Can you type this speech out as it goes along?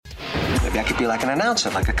Maybe I could be like an announcer,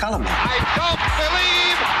 like a column man. I don't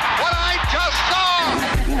believe what I just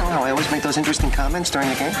saw! You know how I always make those interesting comments during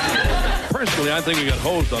the game? Personally, I think we got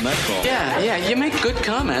hosed on that call. Yeah, you make good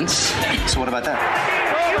comments. So what about that?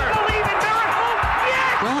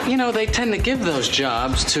 Well, you know, they tend to give those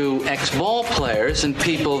jobs to ex-ball players and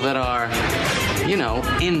people that are, you know,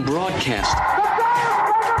 in broadcast.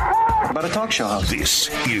 What about a talk show host? This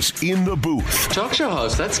is In the Booth. Talk show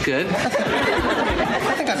host, that's good.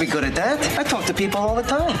 I think I'd be good at that. I talk to people all the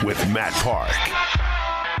time. With Matt Park.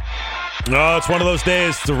 Oh, it's one of those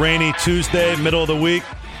days. It's a rainy Tuesday, middle of the week.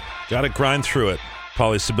 Got to grind through it.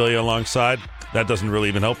 Pauly Sibilia alongside. That doesn't really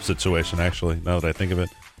even help the situation, actually, now that I think of it.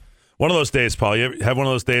 One of those days, Paul, you have one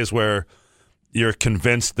of those days where you're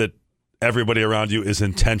convinced that everybody around you is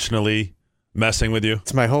intentionally messing with you?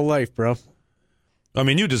 It's my whole life, bro. I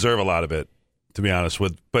mean, you deserve a lot of it, to be honest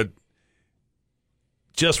with, but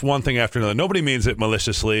just one thing after another. Nobody means it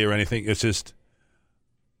maliciously or anything. It's just...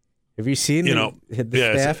 Have you seen the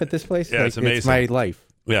staff at this place? Yeah, it's amazing. It's my life.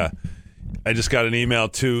 Yeah. I just got an email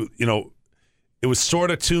too, it was sort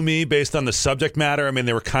of to me based on the subject matter. I mean,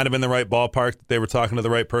 they were kind of in the right ballpark. They were talking to the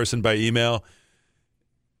right person by email,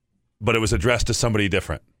 but it was addressed to somebody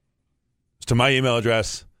different. It's to my email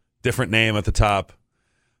address, different name at the top.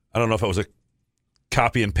 I don't know if it was a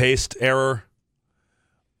copy and paste error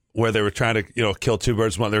where they were trying to, kill two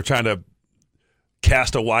birds with one. They were trying to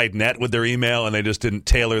cast a wide net with their email, and they just didn't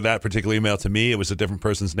tailor that particular email to me. It was a different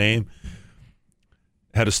person's name.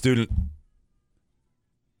 Had a student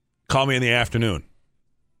call me in the afternoon.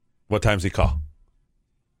 What time's he call?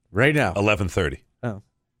 Right now. 11:30. Oh.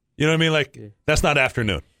 You know what I mean? Like, that's not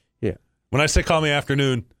afternoon. Yeah. When I say call me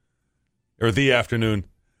afternoon or the afternoon,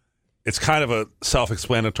 it's kind of a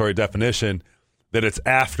self-explanatory definition that it's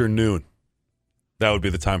afternoon. That would be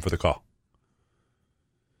the time for the call.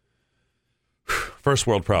 First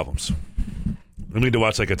world problems. We need to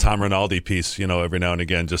watch like a Tom Rinaldi piece, every now and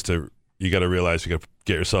again, you got to realize you got to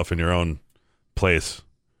get yourself in your own place.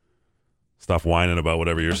 Stop whining about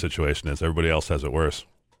whatever your situation is. Everybody else has it worse.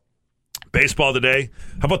 Baseball today.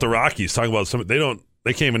 How about the Rockies? Talking about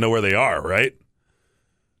they can't even know where they are, right?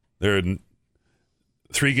 They're in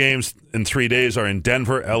 3 games in 3 days are in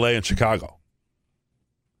Denver, LA, and Chicago.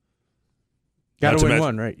 Got to win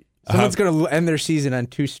one, right? Someone's going to end their season on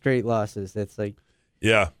 2 straight losses. That's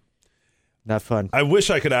yeah. Not fun. I wish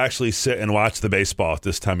I could actually sit and watch the baseball at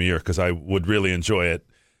this time of year because I would really enjoy it.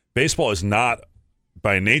 Baseball is not,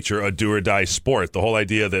 by nature, a do-or-die sport. The whole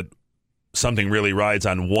idea that something really rides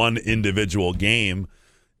on one individual game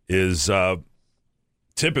is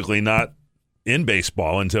typically not in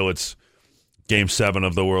baseball until it's Game 7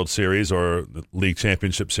 of the World Series or the League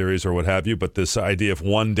Championship Series or what have you. But this idea of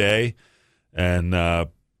one day and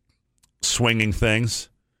swinging things.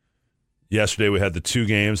 Yesterday we had the 2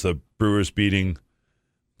 games, the Brewers beating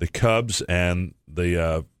the Cubs and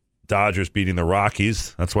the Dodgers beating the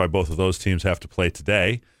Rockies. That's why both of those teams have to play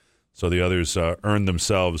today. So the others earned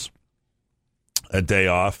themselves a day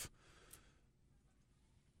off.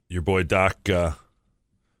 Your boy Doc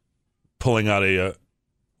pulling out a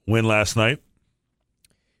win last night.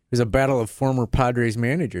 It was a battle of former Padres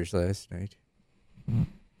managers last night.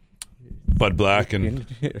 Bud Black and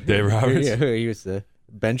Dave Roberts. Yeah, he was the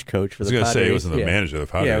bench coach for the Padres. I was going to say he wasn't the manager of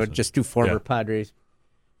the Padres. Yeah, with just 2 former Padres.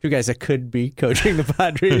 2 guys that could be coaching the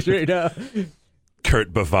Padres right now.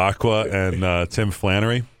 Kurt Bavacqua and Tim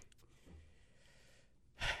Flannery.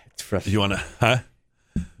 It's frustrating. You want to,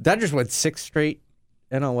 Dodgers won 6 straight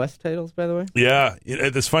NL West titles, by the way. Yeah,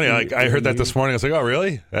 it's funny. I heard that this morning. I was like, oh,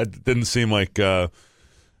 really? That didn't seem like... of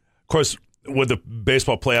course, with the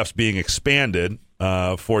baseball playoffs being expanded,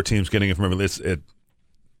 4 teams getting it from everybody,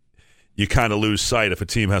 you kind of lose sight. If a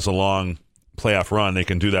team has a long playoff run, they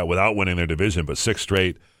can do that without winning their division, but 6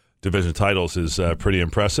 straight division titles is pretty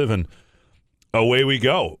impressive, and away we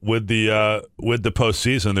go with the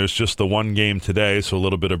postseason. There's just the 1 game today, so a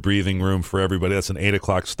little bit of breathing room for everybody. That's an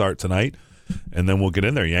 8:00 start tonight, and then we'll get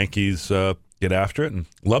in there. Yankees get after it, and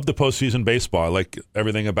love the postseason baseball. I like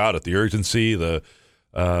everything about it. The urgency, the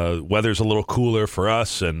weather's a little cooler for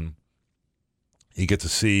us, and you get to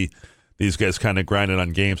see these guys kind of grinding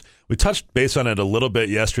on games. We touched base on it a little bit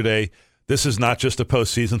yesterday. This is not just a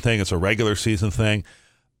postseason thing. It's a regular season thing.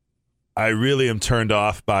 I really am turned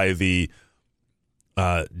off by the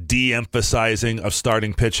de-emphasizing of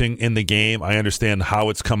starting pitching in the game. I understand how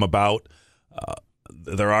it's come about.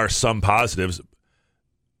 There are some positives.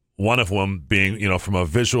 One of them being, from a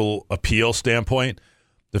visual appeal standpoint,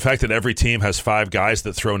 the fact that every team has 5 guys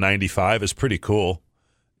that throw 95 is pretty cool.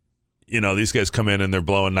 These guys come in and they're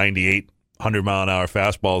blowing 98, 100-mile-an-hour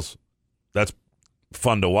fastballs. That's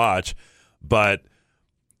fun to watch. But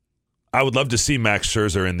I would love to see Max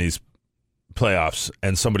Scherzer in these playoffs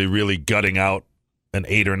and somebody really gutting out an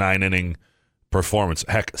 8 or 9 inning performance.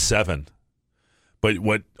 Heck, 7. But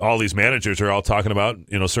what all these managers are all talking about,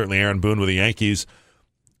 certainly Aaron Boone with the Yankees,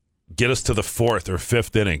 get us to the 4th or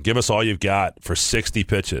 5th inning. Give us all you've got for 60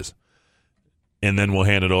 pitches. And then we'll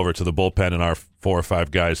hand it over to the bullpen and our 4 or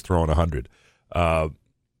 5 guys throwing 100.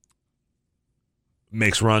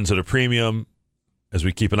 Makes runs at a premium as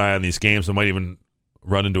we keep an eye on these games. It might even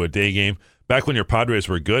run into a day game. Back when your Padres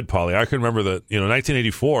were good, Paulie, I can remember that,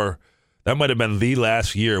 1984, that might have been the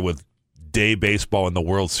last year with day baseball in the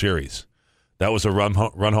World Series. That was a run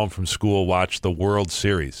home from school, watch the World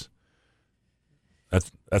Series.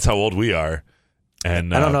 That's how old we are.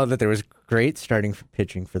 And I don't know that there was great starting for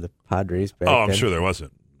pitching for the Padres back then. I'm sure there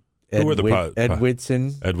wasn't. Who were the Ed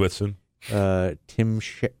Whitson. Ed Whitson. Tim Tim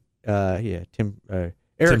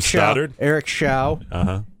Stoddard. Eric Shaw.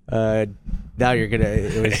 Now you're gonna.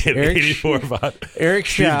 It was Eric 84. Eric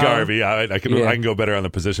Steve Shaw. Garvey. I can go better on the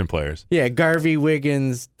position players. Yeah, Garvey,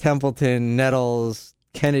 Wiggins, Templeton, Nettles,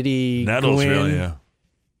 Kennedy, Nettles, Gwynn, really,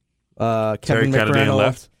 yeah. Kevin Terry Kennedy in McReynolds.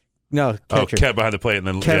 left? No, catcher. Kev behind the plate, and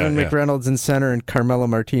then Kevin McReynolds in center and Carmelo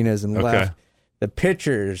Martinez in left. The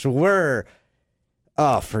pitchers were,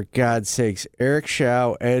 for God's sakes, Eric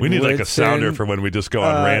Shaw, Ed We need Whitson, like a sounder for when we just go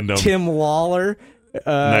on random Tim Lawler.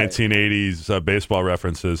 1980s baseball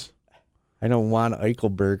references. I know Juan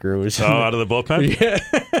Eichelberger was out of the bullpen? Yeah.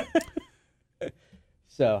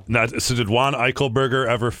 So did Juan Eichelberger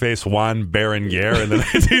ever face Juan Berenguer in the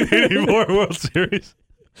 1984 World Series?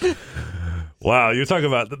 Wow, you're talking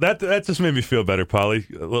about that. That just made me feel better, Polly.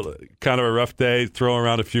 Kind of a rough day. Throw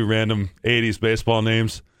around a few random 80s baseball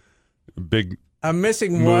names. Big. I'm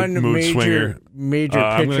missing mood major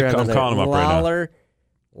pitcher. I'm calling him up Lawler.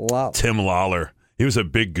 right now. Tim Lawler. He was a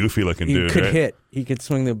big, goofy-looking dude. He could right? hit. He could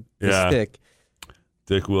swing the stick.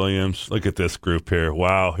 Dick Williams. Look at this group here.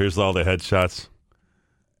 Wow, here's all the headshots.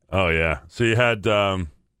 Oh, yeah. So you had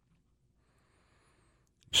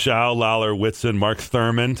Shaw, Lawler, Whitson, Mark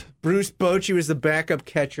Thurmond. Bruce Bochy was the backup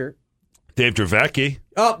catcher. Dave Dravecki.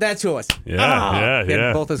 Oh, that's who it was. Yeah. He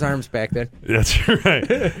had both his arms back then. That's right.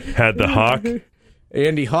 Had the Hawk.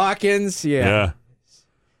 Andy Hawkins. Yeah.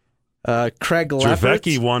 Craig Lefferts.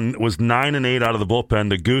 Dravecki was 9-8 out of the bullpen.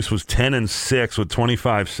 The Goose was 10-6 with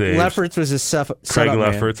 25 saves. Lefferts was his Craig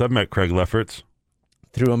Lefferts. Man. I've met Craig Lefferts.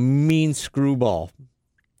 Threw a mean screwball.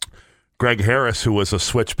 Greg Harris, who was a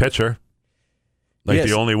switch pitcher.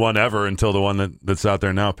 The only one ever until the one that's out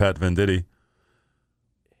there now, Pat Venditti.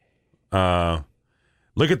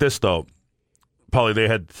 Look at this, though. Paulie, they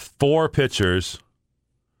had 4 pitchers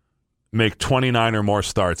make 29 or more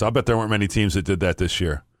starts. I'll bet there weren't many teams that did that this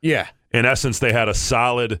year. Yeah. In essence, they had a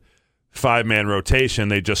solid 5-man rotation.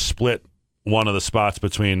 They just split one of the spots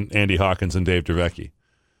between Andy Hawkins and Dave Dravecki.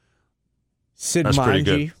 That's pretty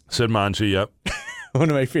good. Sid Manji, yep. One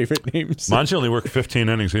of my favorite names. Manji only worked 15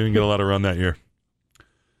 innings. He didn't get a lot of run that year.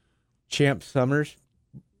 Champ Summers,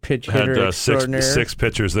 pitch hitter had extraordinaire. 6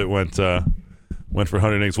 pitchers that went for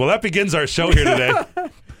 100 innings. Well, that begins our show here today.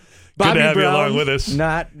 Bobby Good to have Brown, you along with us.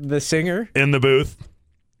 Not the singer. In the booth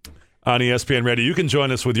on ESPN Radio. You can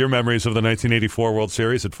join us with your memories of the 1984 World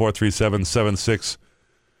Series at 437-7644.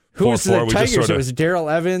 Who was the Tigers? It was Darrell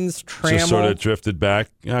Evans, Trammell. Just sort of drifted back.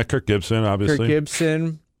 Kirk Gibson, obviously. Kirk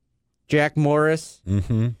Gibson, Jack Morris.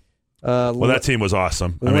 Mm-hmm. Well, that team was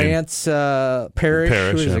awesome. Lance Parrish,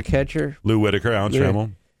 who was a catcher. Lou Whitaker, Alan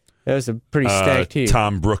Trammell. That was a pretty stacked team.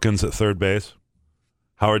 Tom Brookins at third base.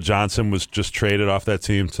 Howard Johnson was just traded off that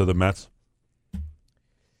team to the Mets.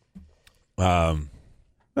 Well,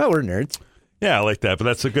 we're nerds. Yeah, I like that. But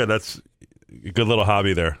that's a good little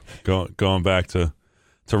hobby there. Going back to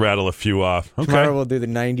rattle a few off. Okay. Tomorrow we'll do the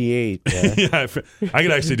 98. Yeah, I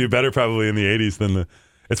could actually do better probably in the 80s than the.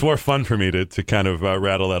 It's more fun for me to kind of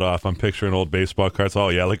rattle that off. I'm picturing old baseball cards. Oh,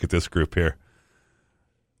 yeah, look at this group here.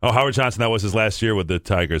 Oh, Howard Johnson, that was his last year with the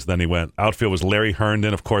Tigers. Then he went. Outfield was Larry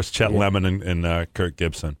Herndon, of course, Chet Lemon, and Kirk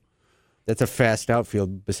Gibson. That's a fast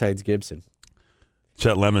outfield besides Gibson.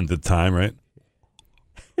 Chet Lemon did time, right?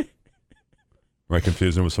 Am I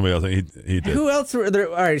confusing with somebody else? He did. Who else were there?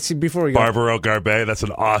 All right, see, before we go. Barbaro Garbe. That's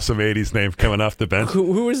an awesome 80s name coming off the bench.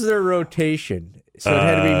 Who was their rotation? So it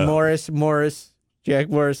had to be Morris, Jack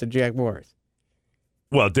Morris, and Jack Morris.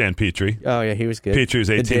 Well, Dan Petrie. Oh, yeah, he was good. Petrie was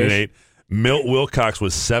 18-8. Milt Wilcox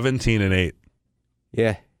was 17-8.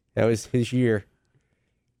 Yeah, that was his year.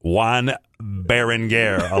 Juan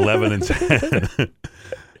Berenguer, 11-10.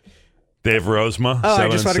 Dave Rosema, 7-6. I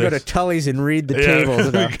just want to go to Tully's and read the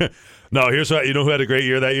tables now. No, here's what, you know who had a great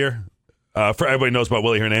year that year? For everybody knows about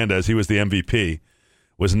Willie Hernandez. He was the MVP.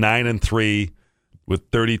 Was 9-3 with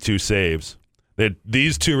 32 saves. They had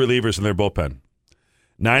these two relievers in their bullpen.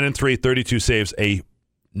 9-3, 32 saves, a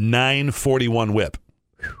 941 whip.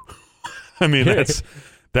 I mean,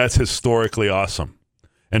 that's historically awesome.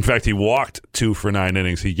 In fact, he walked 2 for 9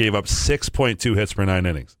 innings. He gave up 6.2 hits per 9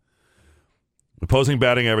 innings. Opposing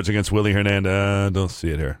batting average against Willie Hernandez, don't see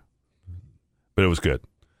it here. But it was good.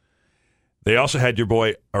 They also had your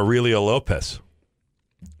boy Aurelio Lopez,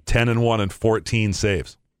 10-1 and 14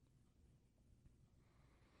 saves.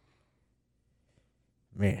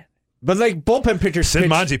 Man. But like bullpen pitchers. Sid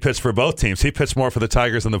Manji pitched for both teams. He pitched more for the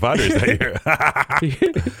Tigers than the Padres that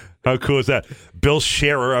year. How cool is that? Bill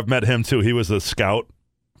Scherer, I've met him too. He was a scout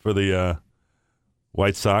for the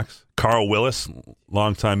White Sox. Carl Willis,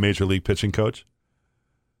 longtime Major League pitching coach.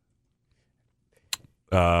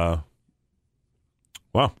 Wow.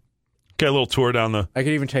 Okay, a little tour down the... I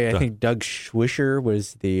could even tell you, I think Doug Swisher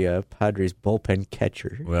was the Padres bullpen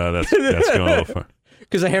catcher. Well, that's going a little far.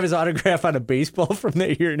 Because I have his autograph on a baseball from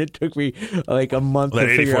that year, and it took me like a month that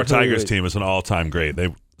to figure out. That 84 Tigers team is an all-time great.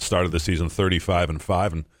 They started the season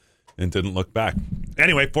 35-5 and didn't look back.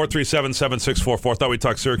 Anyway, 437-7644. Thought we'd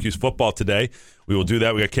talk Syracuse football today. We will do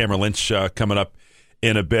that. We got Cam Lynch coming up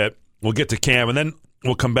in a bit. We'll get to Cam, and then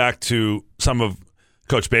we'll come back to some of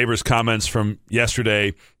Coach Baber's comments from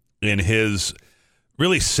yesterday in his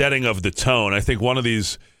really setting of the tone. I think one of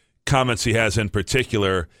these comments he has in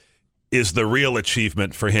particular is the real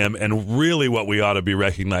achievement for him and really what we ought to be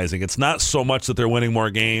recognizing. It's not so much that they're winning more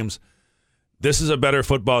games. This is a better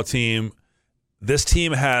football team. This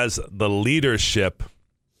team has the leadership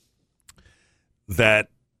that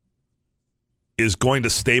is going to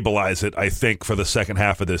stabilize it, I think, for the second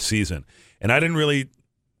half of this season. And I didn't really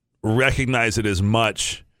recognize it as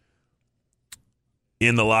much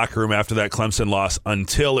in the locker room after that Clemson loss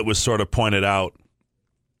until it was sort of pointed out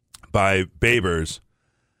by Babers.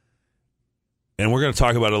 And we're going to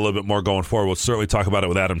talk about it a little bit more going forward. We'll certainly talk about it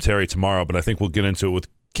with Adam Terry tomorrow, but I think we'll get into it with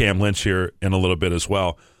Cam Lynch here in a little bit as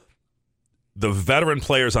well. The veteran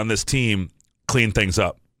players on this team clean things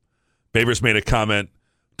up. Babers made a comment,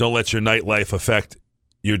 don't let your nightlife affect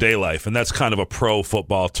your day life. And that's kind of a pro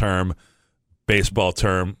football term, baseball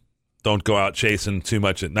term. Don't go out chasing too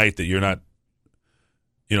much at night that you're not,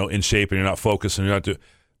 in shape and you're not focused and you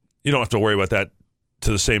don't have to worry about that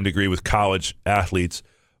to the same degree with college athletes.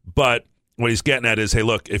 But what he's getting at is, hey,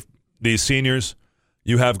 look, if these seniors,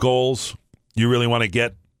 you have goals, you really want to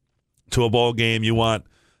get to a bowl game, you want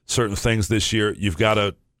certain things this year, you've got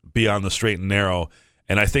to be on the straight and narrow.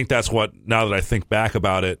 And I think that's what, now that I think back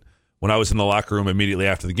about it, when I was in the locker room immediately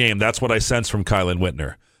after the game, that's what I sensed from Kylan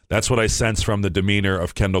Whitner. That's what I sensed from the demeanor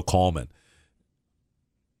of Kendall Coleman.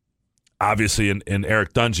 Obviously, in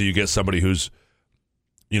Eric Dungy, you get somebody who's,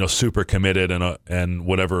 super committed and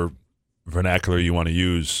whatever vernacular you want to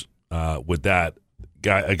use with that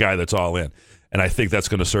guy, a guy that's all in. And I think that's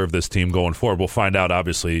going to serve this team going forward. We'll find out,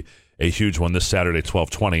 obviously, a huge one this Saturday,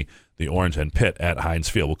 12:20, the Orange and Pitt at Heinz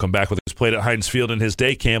Field. We'll come back with his played at Heinz Field in his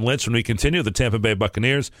day, Cam Lynch, when we continue the Tampa Bay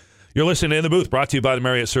Buccaneers. You're listening to In the Booth, brought to you by the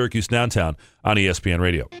Marriott Syracuse Downtown on ESPN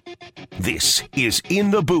Radio. This is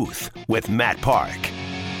In the Booth with Matt Park.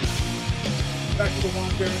 Back to the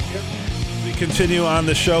lawn bearing. We continue on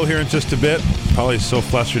the show here in just a bit. Probably so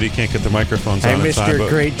flustered he can't get the microphones on. I missed your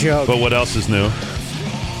great joke. But what else is new?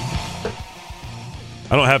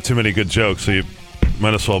 I don't have too many good jokes, so you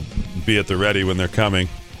might as well be at the ready when they're coming.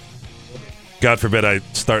 God forbid I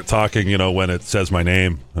start talking, when it says my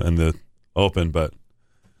name in the open, but...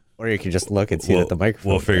 Or you can just look and see that the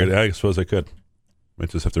microphone... We'll figure it out. I suppose I could. Might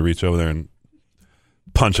just have to reach over there and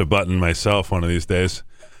punch a button myself one of these days.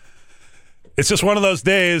 It's just one of those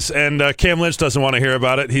days, and Cam Lynch doesn't want to hear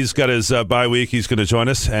about it. He's got his bye week. He's going to join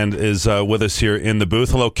us and is with us here in the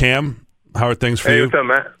booth. Hello, Cam. How are things for you? What's up,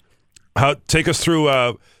 Matt? Take us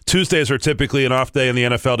through... Tuesdays are typically an off day in the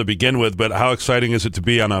NFL to begin with, but how exciting is it to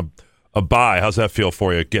be on a bye? How's that feel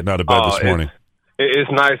for you, getting out of bed this morning?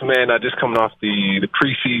 It's nice, man. Just coming off the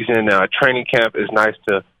preseason training camp, it's nice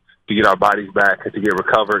to get our bodies back and to get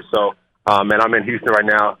recovered. So, man, I'm in Houston right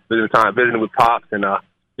now, visiting with Pops and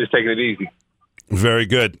just taking it easy. Very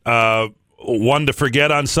good. One to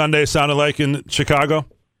forget on Sunday sounded like in Chicago?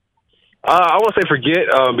 I won't say forget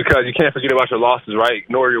because you can't forget about your losses, right?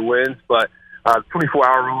 Ignore your wins, but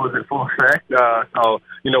 24-hour rule is in full effect. So,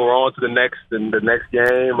 we're on to the next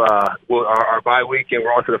game. Our bye week, and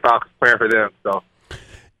we're on to the Falcons preparing for them. So,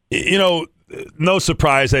 no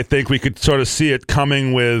surprise, I think we could sort of see it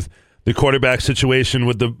coming with the quarterback situation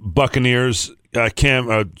with the Buccaneers.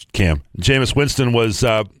 Jameis Winston was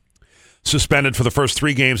suspended for the first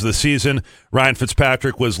 3 games of the season. Ryan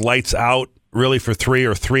Fitzpatrick was lights out really for 3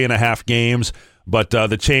 or 3.5 games. But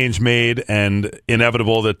the change made and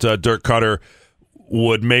inevitable that Dirk Cutter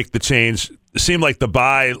would make the change. It seemed like the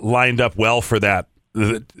bye lined up well for that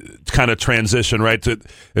kind of transition, right?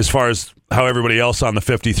 As far as how everybody else on the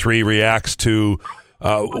 53 reacts to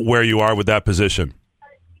where you are with that position.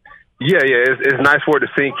 Yeah, it's nice for it to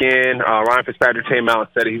sink in. Ryan Fitzpatrick came out and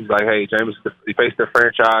said he was like, "Hey, James, he faced the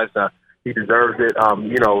franchise. He deserves it."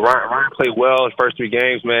 Ryan played well his first 3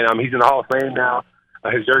 games, man. He's in the Hall of Fame now.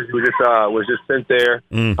 His jersey was just sent there.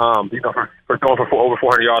 For throwing for over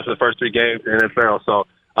 400 yards for the first 3 games in the NFL. So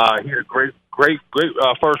he had a great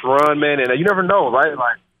first run, man. And you never know, right?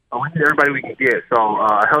 Like we need everybody we can get. So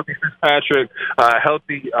healthy Fitzpatrick,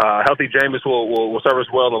 healthy Jameis will serve us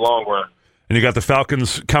well in the long run. And you got the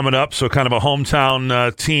Falcons coming up, so kind of a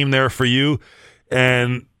hometown team there for you.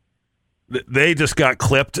 And they just got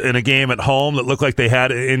clipped in a game at home that looked like they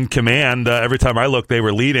had in command. Every time I looked, they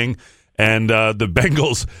were leading. And the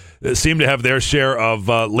Bengals seem to have their share of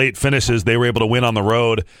late finishes. They were able to win on the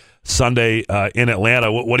road Sunday in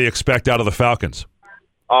Atlanta. What do you expect out of the Falcons?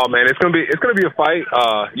 Oh man, it's gonna be a fight.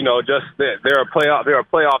 They're a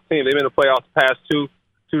playoff team. They've been in the playoffs the past 2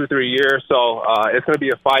 to 3 years. So it's gonna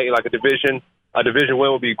be a fight. Like a division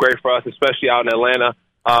win would be great for us, especially out in Atlanta.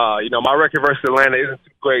 My record versus Atlanta isn't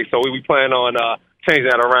too great, so we plan on changing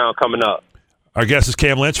that around coming up. Our guest is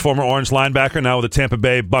Cam Lynch, former Orange linebacker, now with the Tampa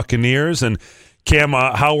Bay Buccaneers. And Cam,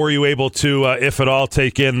 how were you able to, if at all,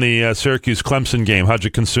 take in the Syracuse Clemson game? How'd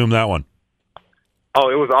you consume that one? Oh,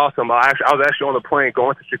 it was awesome. I was actually on the plane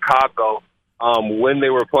going to Chicago when they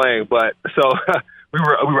were playing. But so we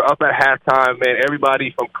were up at halftime, man.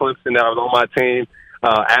 Everybody from Clemson that was on my team,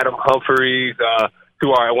 Adam Humphreys,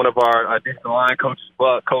 one of our defensive line coaches,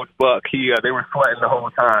 Coach Buck. They were sweating the whole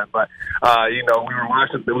time. But we were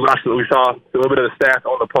watching. We saw a little bit of the stats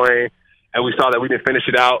on the plane, and we saw that we didn't finish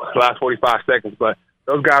it out the last 45 seconds. But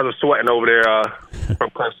those guys were sweating over there from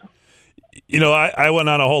Clemson. I went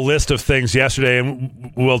on a whole list of things yesterday,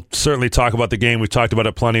 and we'll certainly talk about the game. We've talked about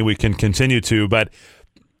it plenty. We can continue to. But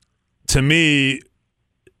to me,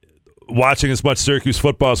 watching as much Syracuse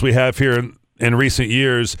football as we have here in recent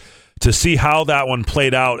years, to see how that one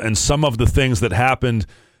played out and some of the things that happened,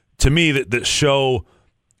 to me, that show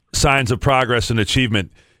signs of progress and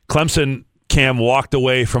achievement. Clemson, Cam, walked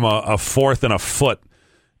away from a 4th and a foot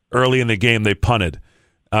early in the game. They punted.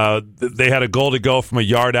 They had a goal to go from a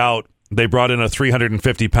yard out. They brought in a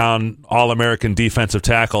 350-pound All-American defensive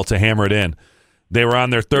tackle to hammer it in. They were on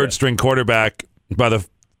their third-string quarterback by the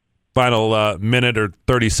final minute or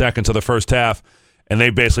 30 seconds of the first half, and they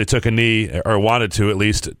basically took a knee, or wanted to at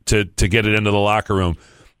least, to get it into the locker room.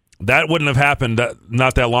 That wouldn't have happened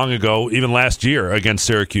not that long ago, even last year against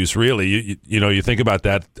Syracuse, really. You think about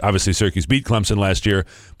that. Obviously, Syracuse beat Clemson last year,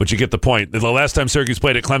 but you get the point. The last time Syracuse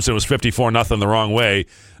played at Clemson was 54-0 the wrong way.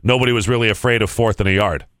 Nobody was really afraid of 4th and a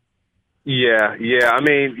yard. Yeah. I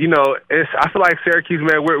mean, I feel like Syracuse,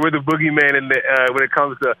 man, we're the boogeyman when it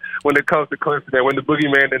comes to Clemson. We're the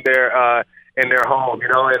boogeyman in their home,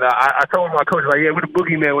 And I told my coach, like, yeah, we're the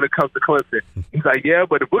boogeyman when it comes to Clemson. He's like, yeah,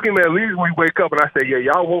 but the boogeyman leaves when we wake up. And I said, yeah,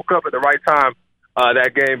 y'all woke up at the right time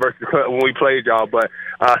that game versus when we played y'all. But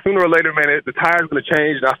sooner or later, man, the tide's going to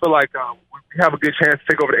change, and I feel like we have a good chance to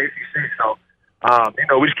take over the ACC. So,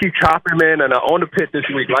 we just keep chopping, man, and on the pit this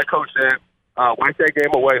week, like Coach said. Wipe that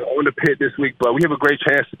game away on the pit this week, but we have a great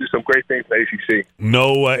chance to do some great things in the ACC.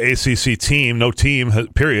 No ACC team,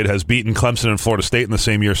 period, has beaten Clemson and Florida State in the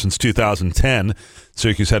same year since 2010.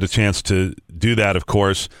 Syracuse had a chance to do that, of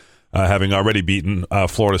course, having already beaten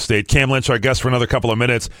Florida State. Cam Lynch, our guest for another couple of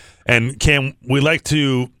minutes. And Cam, we like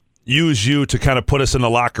to use you to kind of put us in the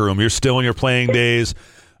locker room. You're still in your playing days.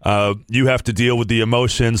 You have to deal with the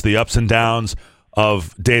emotions, the ups and downs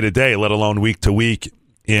of day to day, let alone week to week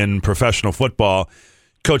in professional football.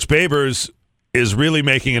 Coach Babers is really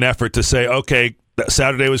making an effort to say, okay,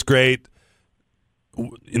 Saturday was great,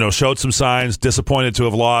 showed some signs, disappointed to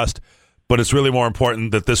have lost, but it's really more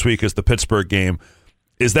important that this week is the Pittsburgh game.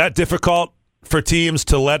 Is that difficult for teams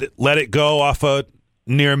to let it go off a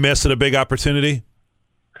near miss at a big opportunity?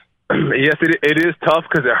 Yes, it is tough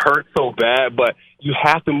because it hurts so bad, but you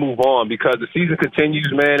have to move on because the season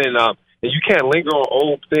continues, man, and you can't linger on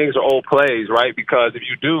old things or old plays, right? Because if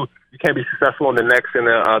you do, you can't be successful in the next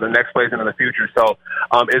plays and in the future. So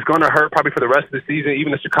it's going to hurt probably for the rest of the season.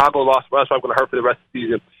 Even the Chicago loss for us probably going to hurt for the rest of the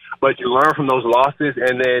season. But you learn from those losses,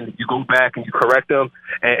 and then you go back and you correct them,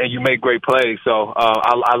 and you make great plays. So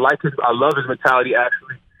I love his mentality.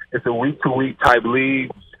 Actually, it's a week-to-week type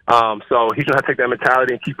league. So he's going to have to take that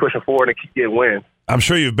mentality and keep pushing forward and keep getting wins. I'm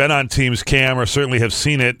sure you've been on teams, Cam, or certainly have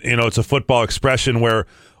seen it. It's a football expression where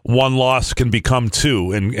one loss can become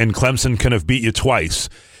two, and Clemson can have beat you twice.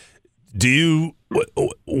 Do you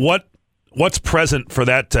what's present for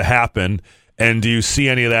that to happen, And do you see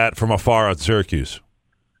any of that from afar at Syracuse?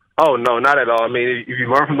 Oh, no, not at all. I mean, if you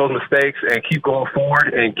learn from those mistakes and keep going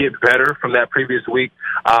forward and get better from that previous week,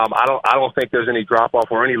 I don't think there's any drop-off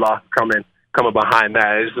or any loss coming behind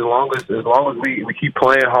that. As long as we keep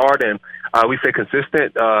playing hard and we stay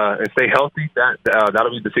consistent and stay healthy,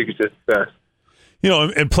 that'll be the secret to success. You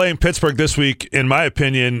know, and playing Pittsburgh this week, in my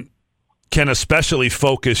opinion, can especially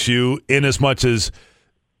focus you in as much as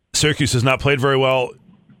Syracuse has not played very well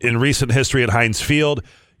in recent history at Heinz Field.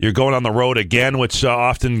 You're going on the road again, which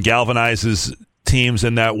often galvanizes teams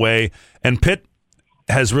in that way. And Pitt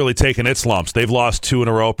has really taken its lumps. They've lost 2 in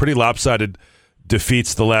a row, pretty lopsided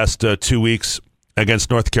defeats the last 2 weeks against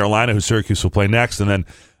North Carolina, who Syracuse will play next, and then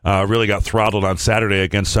really got throttled on Saturday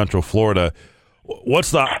against Central Florida. What's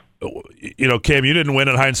the, Cam, you didn't win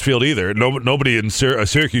at Heinz Field either. Nobody in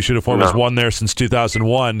Syracuse uniform has won there since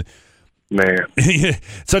 2001. Man,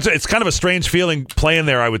 it's kind of a strange feeling playing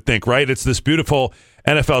there, I would think, right? It's this beautiful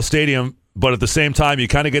NFL stadium, but at the same time, you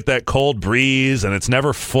kind of get that cold breeze, and it's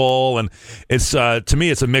never full, and it's to me,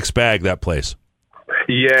 it's a mixed bag, that place.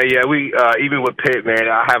 Yeah. We even with Pitt, man,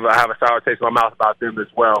 I have a sour taste in my mouth about them as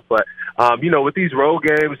well. But with these road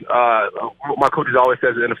games, my coach always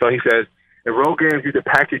says in the NFL, he says, in road games, you have to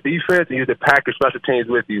pack your defense and you have to pack your special teams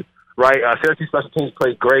with you, right? Syracuse special teams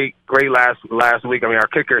played great last week. I mean, our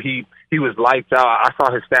kicker, he was lights out. I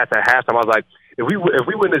saw his stats at halftime. I was like, if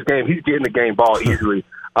we win this game, he's getting the game ball easily.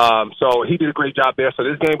 So he did a great job there. So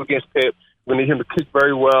this game against Pitt, we need him to kick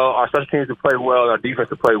very well. Our special teams to play well, and our defense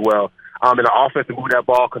to play well. And our offense to move that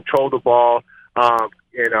ball, control the ball, and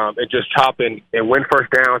just chop and win first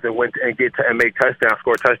downs and make touchdowns,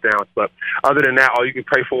 score touchdowns. But other than that, all you can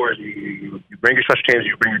pray for is you bring your special teams,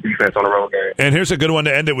 you bring your defense on the road game. And here's a good one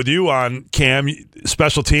to end it with you on, Cam.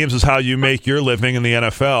 Special teams is how you make your living in the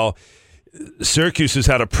NFL. Syracuse has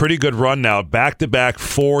had a pretty good run now, back-to-back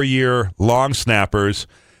 4-year long snappers.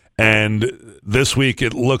 And this week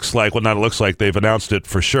it looks like, they've announced it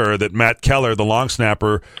for sure, that Matt Keller, the long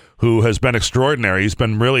snapper, who has been extraordinary, he's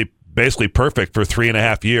been really basically perfect for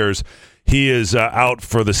 3.5 years. He is out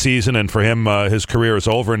for the season, and for him, his career is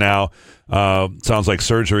over now. Sounds like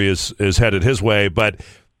surgery is headed his way. But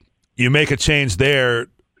you make a change there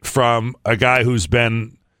from a guy who's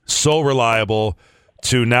been so reliable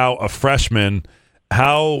to now a freshman.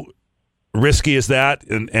 How risky is that,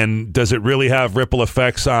 and does it really have ripple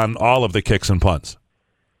effects on all of the kicks and punts?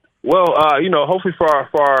 Well, hopefully for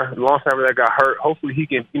our long snapper that got hurt, hopefully he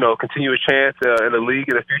can, continue his chance in the league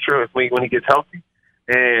in the future when he gets healthy.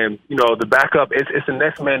 And, the backup, it's a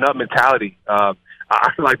next man up mentality. I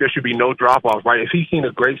feel like there should be no drop-off, right? If he's seen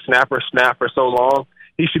a great snapper snap for so long,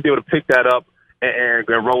 he should be able to pick that up and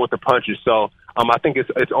roll with the punches. So I think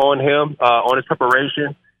it's on him, on his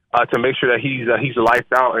preparation, to make sure that he's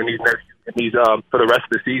lights out and he's for the rest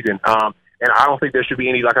of the season. And I don't think there should be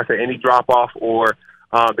any, like I said, any drop-off or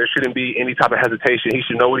there shouldn't be any type of hesitation. He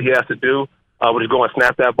should know what he has to do, which is go and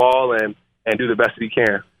snap that ball and do the best that he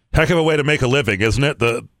can. Heck of a way to make a living, isn't it?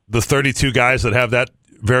 The 32 guys that have that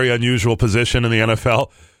very unusual position in the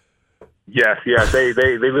NFL. Yes, they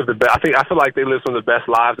live the best. I feel like they live some of the best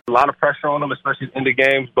lives. A lot of pressure on them, especially in the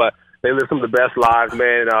games, but they live some of the best lives,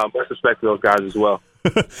 man. Much respect to those guys as well.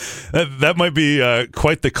 That might be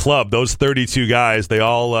quite the club. Those 32 guys, they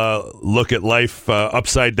all look at life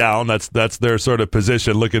upside down. That's their sort of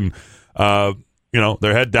position, looking,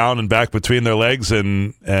 their head down and back between their legs,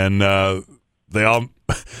 and they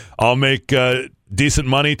all make decent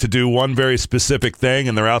money to do one very specific thing,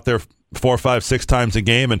 and they're out there 4, 5, 6 times a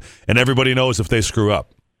game, and everybody knows if they screw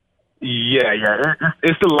up. Yeah.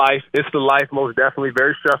 It's the life. It's the life, most definitely.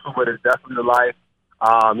 Very stressful, but it's definitely the life.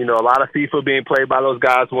 A lot of FIFA being played by those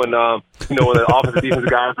guys when when the offensive defensive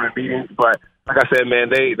guys are in meetings. But like I said, man,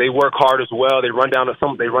 they work hard as well. They run down the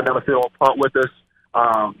field and punt with us.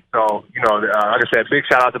 Like I said, big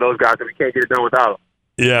shout out to those guys, because we can't get it done without them.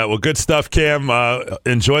 Yeah, well, good stuff, Cam.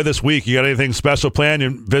 Enjoy this week. You got anything special planned?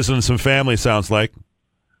 You're visiting some family, sounds like.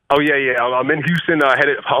 Oh, yeah. I'm in Houston.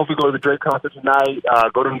 Hopefully go to the Drake concert tonight.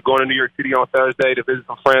 Going to New York City on Thursday to visit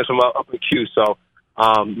some friends from up in Cuse. So,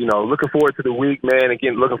 looking forward to the week, man.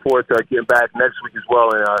 Again, looking forward to getting back next week as well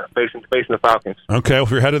and facing the Falcons. Okay, well,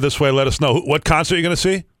 if you're headed this way, let us know. What concert are you going to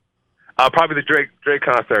see? Probably the Drake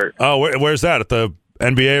concert. Oh, where's that? At the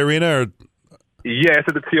NBA arena? Or? Yeah, it's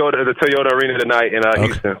at the Toyota Arena tonight in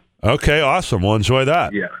Houston. Okay, awesome. We'll enjoy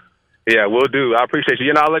that. Yeah, we'll do. I appreciate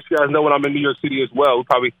you. I'll let you guys know when I'm in New York City as well. We'll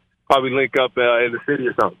probably link up in the city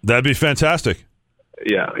or something. That'd be fantastic.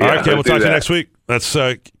 Yeah. All right, Cam, we'll talk to you next week. That's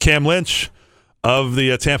Cam Lynch of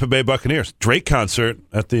the Tampa Bay Buccaneers. Drake concert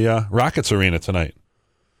at the Rockets Arena tonight.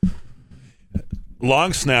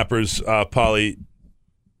 Long snappers, Pauly,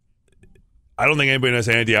 I don't think anybody has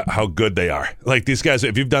any idea how good they are. Like these guys,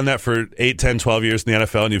 if you've done that for 8, 10, 12 years in the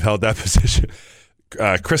NFL and you've held that position,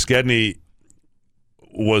 Chris Gedney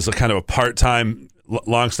was a kind of a part-time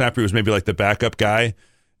long snapper. He was maybe like the backup guy,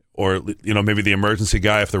 or maybe the emergency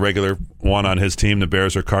guy if the regular one on his team, the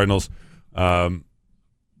Bears or Cardinals,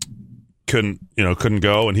 couldn't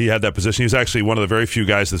go, and he had that position. He was actually one of the very few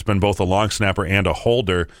guys that's been both a long snapper and a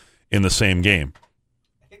holder in the same game.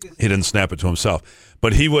 He didn't snap it to himself,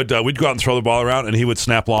 but he would. We'd go out and throw the ball around, and he would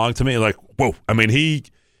snap long to me. Like, whoa! I mean,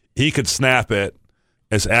 he could snap it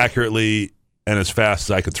as accurately and as fast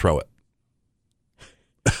as I could throw it.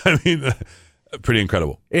 I mean, pretty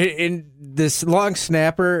incredible. And this long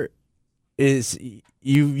snapper is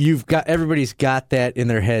you've got everybody's got that in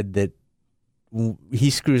their head that he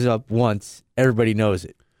screws up once, everybody knows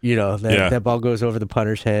it. That ball goes over the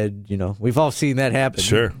punter's head. We've all seen that happen.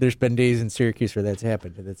 Sure. There's been days in Syracuse where that's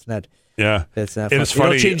happened. That's not. Yeah. That's not. And it's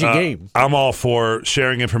funny. It'll change a game. I'm all for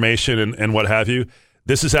sharing information and what have you.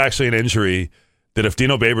 This is actually an injury that if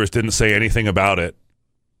Dino Babers didn't say anything about it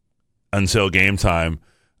until game time,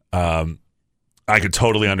 I could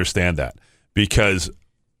totally understand that, because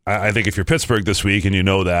I think if you're Pittsburgh this week and you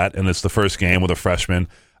know that, and it's the first game with a freshman,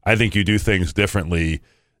 I think you do things differently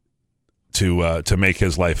to make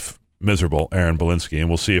his life miserable, Aaron Belinsky, and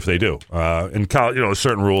we'll see if they do. In college,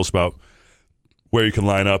 certain rules about where you can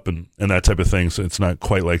line up and that type of thing. So it's not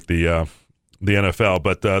quite like the NFL,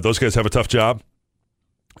 but those guys have a tough job,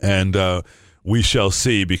 and we shall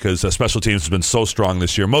see, because special teams has been so strong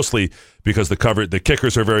this year, mostly because the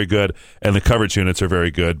kickers are very good and the coverage units are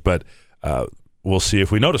very good, but we'll see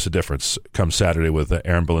if we notice a difference come Saturday with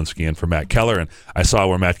Aaron Belinsky in for Matt Keller. And I saw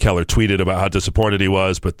where Matt Keller tweeted about how disappointed he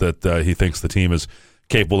was, but that he thinks the team is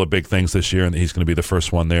capable of big things this year and that he's going to be the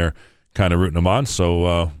first one there kind of rooting him on.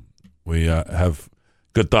 So we have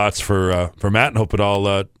good thoughts for Matt and hope it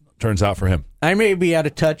all turns out for him. I may be out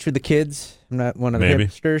of touch with the kids. I'm not one of the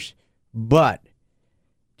hipsters. But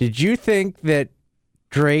did you think that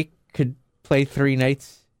Drake could play 3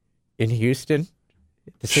 nights in Houston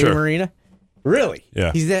at the same arena? Really?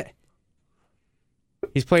 Yeah.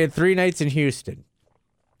 He's playing 3 nights in Houston.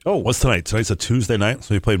 Oh, what's tonight? Tonight's a Tuesday night,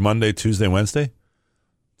 so he played Monday, Tuesday, Wednesday?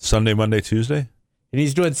 Sunday, Monday, Tuesday? And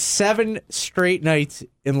he's doing 7 straight nights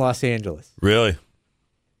in Los Angeles. Really?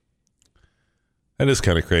 That is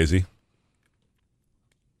kind of crazy.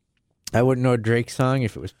 I wouldn't know a Drake song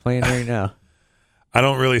if it was playing right now. I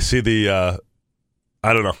don't really see I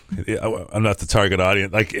don't know. I'm not the target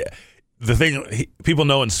audience. Like, the thing, people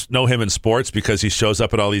know him in sports because he shows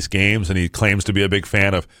up at all these games and he claims to be a big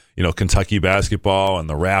fan of, Kentucky basketball and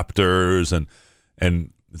the Raptors, and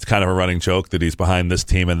it's kind of a running joke that he's behind this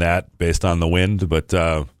team and that based on the wind, but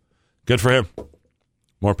good for him.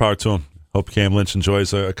 More power to him. Hope Cam Lynch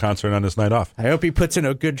enjoys a concert on his night off. I hope he puts in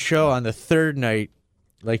a good show on the 3rd night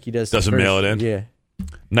like he does. Doesn't mail it in? Yeah.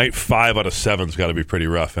 Night 5 out of 7's got to be pretty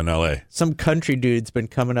rough in L.A. Some country dude's been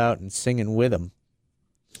coming out and singing with him.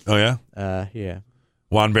 Oh, yeah? Yeah.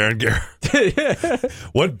 Juan Berenguer.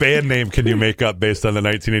 What band name can you make up based on the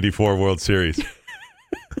 1984 World Series?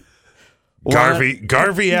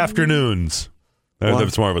 Garvey Afternoons.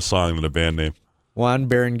 That's more of a song than a band name. Juan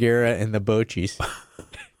Berenguer and the Bochies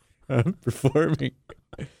performing.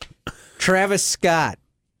 Travis Scott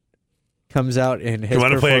comes out and has You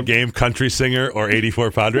want to play a game, Country Singer or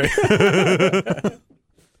 84 Padre?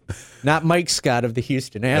 Not Mike Scott of the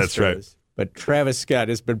Houston Astros. That's right. But Travis Scott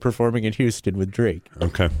has been performing in Houston with Drake.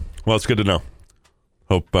 Okay. Well, it's good to know.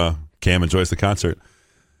 Hope Cam enjoys the concert.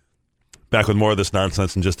 Back with more of this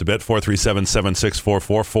nonsense in just a bit.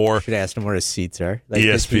 437-76444. Should ask him where his seats are. Like,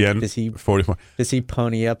 ESPN 44. Does he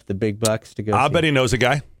pony up the big bucks to go? I'll bet he knows a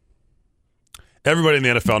guy. Everybody in the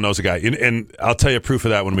NFL knows a guy. And I'll tell you proof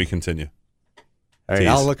of that when we continue. All right,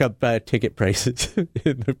 I'll look up ticket prices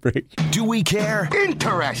in the break. Do we care?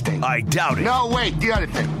 Interesting. I doubt it. No, wait, the other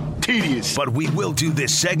thing. Tedious. But we will do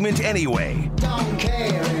this segment anyway. Don't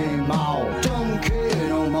care anymore. Don't care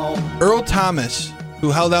no more. Earl Thomas,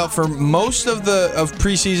 who held out for most of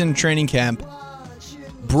preseason training camp,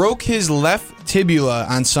 broke his left tibia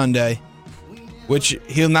on Sunday, which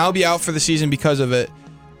he'll now be out for the season because of it.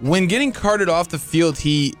 When getting carted off the field,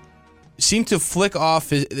 he seemed to flick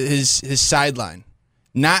off his sideline.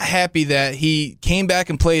 Not happy that he came back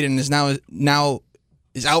and played and is now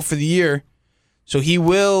out for the year. So he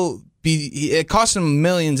will be. It cost him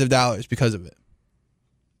millions of dollars because of it.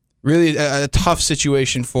 Really a tough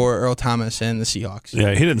situation for Earl Thomas and the Seahawks.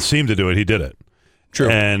 Yeah, he didn't seem to do it. He did it. True.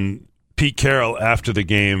 And Pete Carroll, after the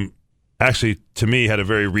game, actually, to me, had a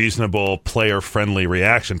very reasonable, player-friendly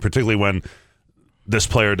reaction, particularly when this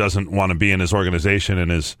player doesn't want to be in his organization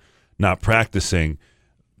and is not practicing.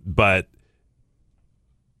 But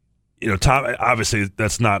Tom, obviously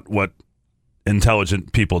that's not what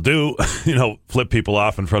intelligent people do, flip people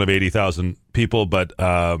off in front of 80,000 people. But,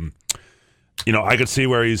 I could see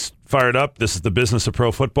where he's fired up. This is the business of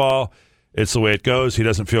pro football. It's the way it goes. He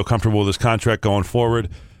doesn't feel comfortable with his contract going forward.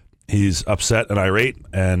 He's upset and irate,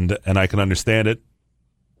 and I can understand it.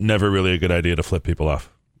 Never really a good idea to flip people off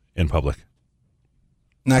in public.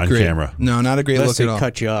 Not on great. Camera. No, not a great Unless look at they all.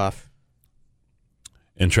 cut you off.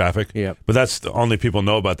 In traffic? Yep. But that's the only people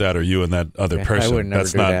know about that are you and that other person. I would never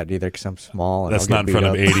that's do not, that either because I'm small. And That's I'll not get in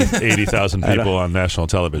front beat of up. 80,000 people on national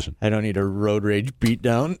television. I don't need a road rage beat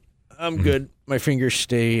down. I'm good. My fingers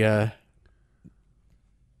stay 10,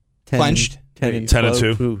 Clenched? 10 and 10 and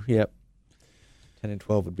 12. 2? Ooh, yep. 10 and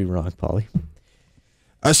 12 would be wrong, Paulie.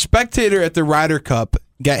 A spectator at the Ryder Cup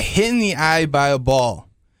got hit in the eye by a ball,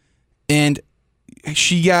 and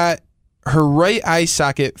she got her right eye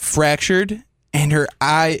socket fractured, and her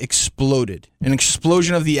eye exploded. An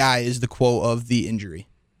explosion of the eye is the quote of the injury.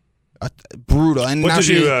 Brutal. And What now did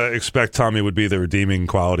she- you expect, Tommy, would be the redeeming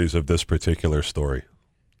qualities of this particular story?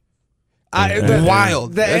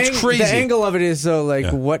 Wild. That's crazy. The angle of it is, though,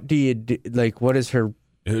 what do you do? Like, what is her...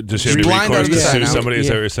 Does she have any Blind recourse to on the sue side. somebody? Is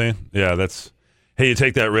that Yeah. what you're saying? Yeah, that's... Hey, you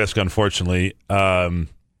take that risk, unfortunately.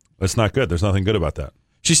 That's not good. There's nothing good about that.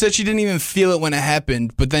 She said she didn't even feel it when it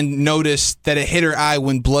happened, but then noticed that it hit her eye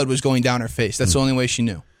when blood was going down her face. That's the only way she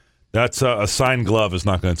knew. That's a signed glove is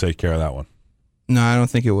not going to take care of that one. No, I don't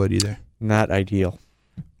think it would either. Not ideal.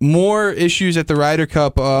 More issues at the Ryder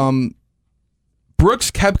Cup.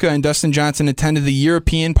 Brooks Koepka and Dustin Johnson attended the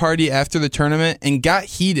European party after the tournament and got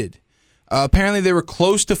heated. Apparently, they were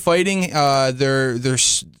close to fighting. Their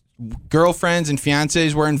girlfriends and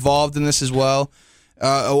fiancés were involved in this as well.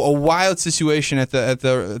 A wild situation at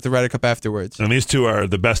the Ryder Cup afterwards. And these two are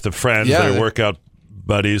the best of friends. Yeah. They're workout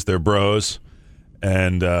buddies. They're bros.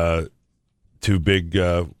 And two big,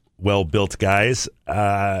 well-built guys.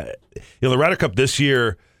 The Ryder Cup this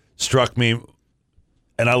year struck me,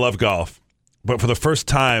 and I love golf, but for the first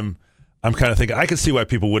time, I'm kind of thinking, I can see why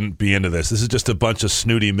people wouldn't be into this. This is just a bunch of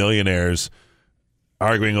snooty millionaires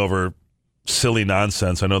arguing over silly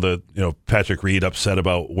nonsense. I know that Patrick Reed upset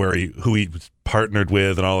about who he was partnered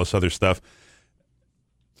with and all this other stuff.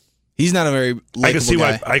 He's not a very likable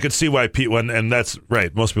guy. I could see why people, and that's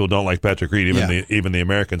right. Most people don't like Patrick Reed, even the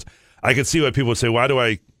Americans. I could see why people would say, "Why do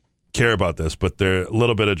I care about this?" But there's a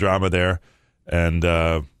little bit of drama there, and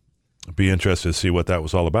be interested to see what that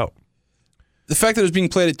was all about. The fact that it was being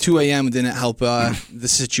played at 2 a.m. didn't help the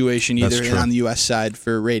situation either on the U.S. side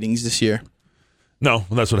for ratings this year. No,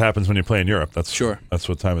 that's what happens when you play in Europe. That's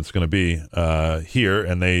what time it's going to be here,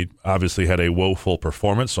 and they obviously had a woeful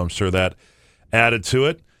performance, so I'm sure that added to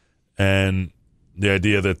it. And the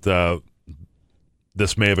idea that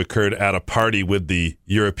this may have occurred at a party with the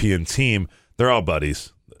European team, they're all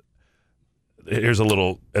buddies. Here's a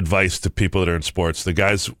little advice to people that are in sports. The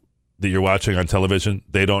guys that you're watching on television,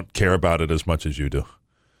 they don't care about it as much as you do.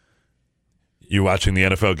 You're watching the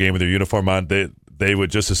NFL game with your uniform on, they would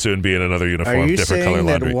just as soon be in another uniform, different color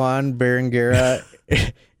laundry. Are you saying that Juan Berengera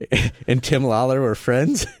and Tim Lawler were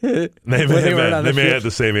friends? They may have had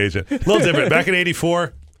the same agent. A little different. Back in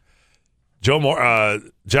 '84,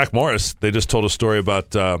 Jack Morris, they just told a story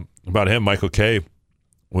about him. Michael Kay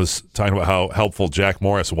was talking about how helpful Jack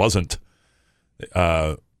Morris wasn't.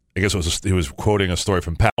 I guess he was quoting a story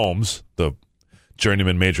from Pat Holmes, the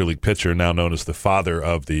journeyman major league pitcher, now known as the father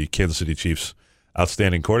of the Kansas City Chiefs'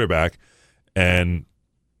 outstanding quarterback. And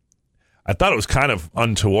I thought it was kind of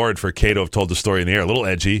untoward for Kay to have told the story in the air, a little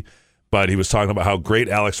edgy, but he was talking about how great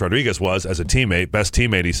Alex Rodriguez was as a teammate, best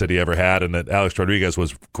teammate he said he ever had, and that Alex Rodriguez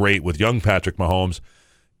was great with young Patrick Mahomes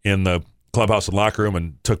in the clubhouse and locker room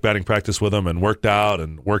and took batting practice with him and worked out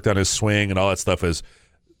and worked on his swing and all that stuff as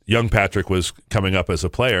young Patrick was coming up as a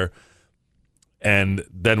player. And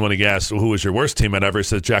then when he asked, who was your worst teammate ever, he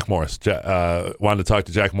said Jack Morris. Wanted to talk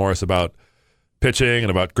to Jack Morris about pitching and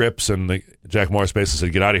about grips, and Jack Morris basically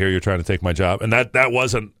said, "Get out of here! You're trying to take my job." And that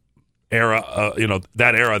was an era,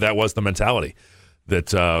 that was the mentality that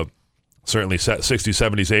certainly 60s,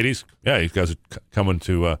 70s, 80s. Yeah, you guys are coming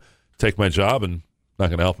to take my job, and not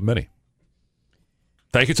going to help them any.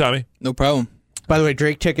 Thank you, Tommy. No problem. By the way,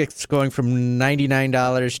 Drake tickets going from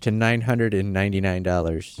 $99 to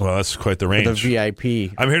 $999. Well, that's quite the range. For the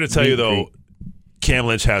VIP. I'm here to tell you, though, Cam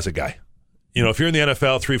Lynch has a guy. If you're in the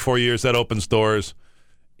NFL 3-4 years, that opens doors.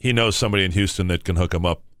 He knows somebody in Houston that can hook him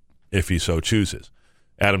up if he so chooses.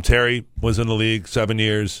 Adam Terry was in the league 7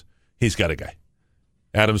 years. He's got a guy.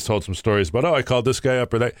 Adam's told some stories about, I called this guy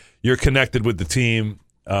up or that. You're connected with the team,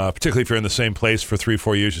 particularly if you're in the same place for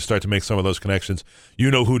 3-4 years. You start to make some of those connections.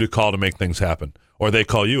 You know who to call to make things happen. Or they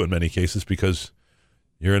call you in many cases because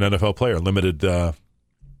You're an NFL player, limited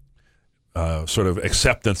sort of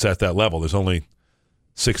acceptance at that level. There's only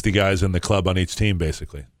 60 guys in the club on each team,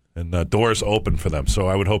 basically, and doors open for them. So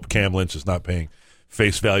I would hope Cam Lynch is not paying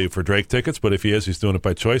face value for Drake tickets, but if he is, he's doing it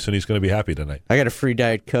by choice, and he's going to be happy tonight. I got a free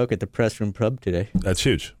Diet Coke at the press room pub today. That's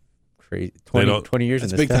huge. Crazy. 20 years in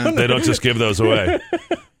this town. They don't just give those away.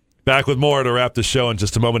 Back with more to wrap the show in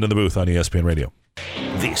just a moment in the booth on ESPN Radio.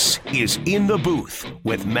 This is In the Booth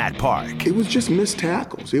with Matt Park. It was just missed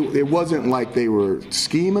tackles. It wasn't like they were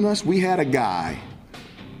scheming us. We had a guy.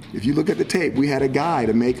 If you look at the tape, we had a guy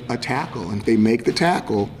to make a tackle. And if they make the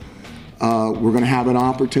tackle, we're going to have an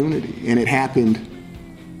opportunity. And it happened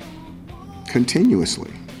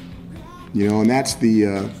continuously. And that's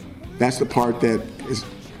the part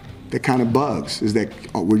that kind of bugs, is that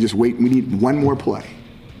we're just waiting. We need one more play.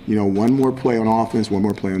 One more play on offense, one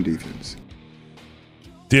more play on defense.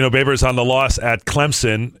 Dino Babers on the loss at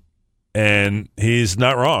Clemson, and he's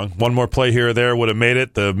not wrong. One more play here or there would have made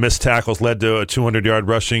it. The missed tackles led to a 200-yard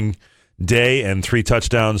rushing day and 3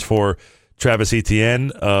 touchdowns for Travis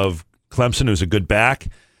Etienne of Clemson, who's a good back.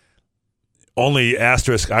 Only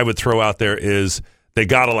asterisk I would throw out there is they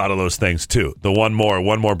got a lot of those things, too. The one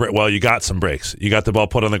more break. Well, you got some breaks. You got the ball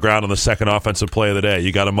put on the ground on the second offensive play of the day.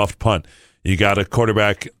 You got a muffed punt. You got a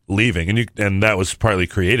quarterback leaving, and that was partly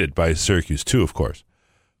created by Syracuse, too, of course.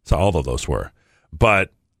 So all of those were.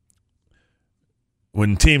 But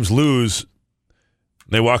when teams lose,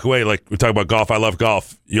 they walk away. Like we talk about golf. I love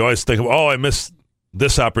golf. You always think, I missed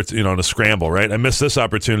this opportunity, in a scramble, right? I missed this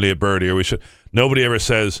opportunity at birdie, or we should. Nobody ever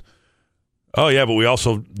says, oh, yeah, but we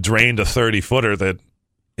also drained a 30-footer that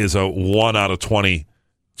is a 1 out of 20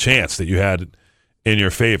 chance that you had in your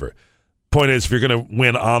favor. Point is, if you're going to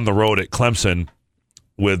win on the road at Clemson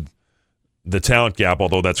with the talent gap,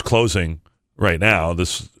 although that's closing right now,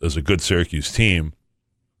 this is a good Syracuse team,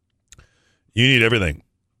 you need everything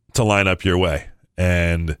to line up your way.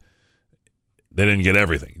 And they didn't get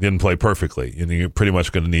everything. Didn't play perfectly. And you're pretty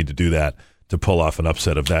much going to need to do that to pull off an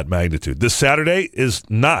upset of that magnitude. This Saturday is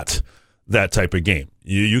not that type of game.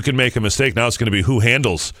 You can make a mistake. Now it's going to be who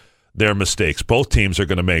handles their mistakes. Both teams are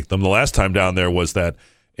going to make them. The last time down there was that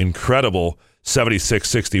incredible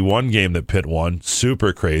 76-61 game that Pitt won.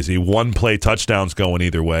 Super crazy. One-play touchdowns going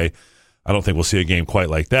either way. I don't think we'll see a game quite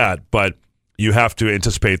like that, but you have to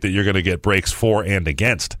anticipate that you're going to get breaks for and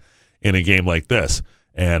against in a game like this.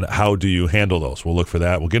 And how do you handle those? We'll look for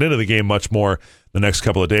that. We'll get into the game much more the next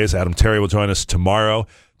couple of days. Adam Terry will join us tomorrow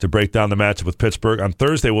to break down the matchup with Pittsburgh. On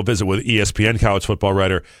Thursday, we'll visit with ESPN college football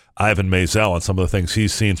writer Ivan Maisel on some of the things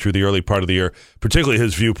he's seen through the early part of the year, particularly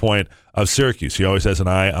his viewpoint of Syracuse. He always has an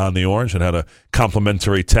eye on the Orange and had a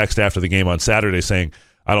complimentary text after the game on Saturday saying,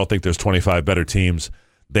 I don't think there's 25 better teams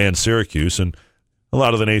than Syracuse. And a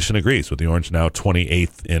lot of the nation agrees, with the Orange now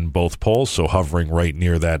 28th in both polls, so hovering right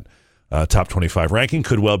near that top 25 ranking.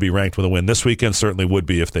 Could well be ranked with a win this weekend. Certainly would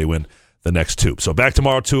be if they win the next 2. So back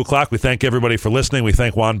tomorrow at 2 o'clock. We thank everybody for listening. We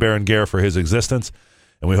thank Juan Berenguer for his existence.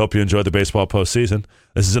 And we hope you enjoyed the baseball postseason.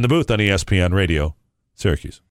 This is In the Booth on ESPN Radio, Syracuse.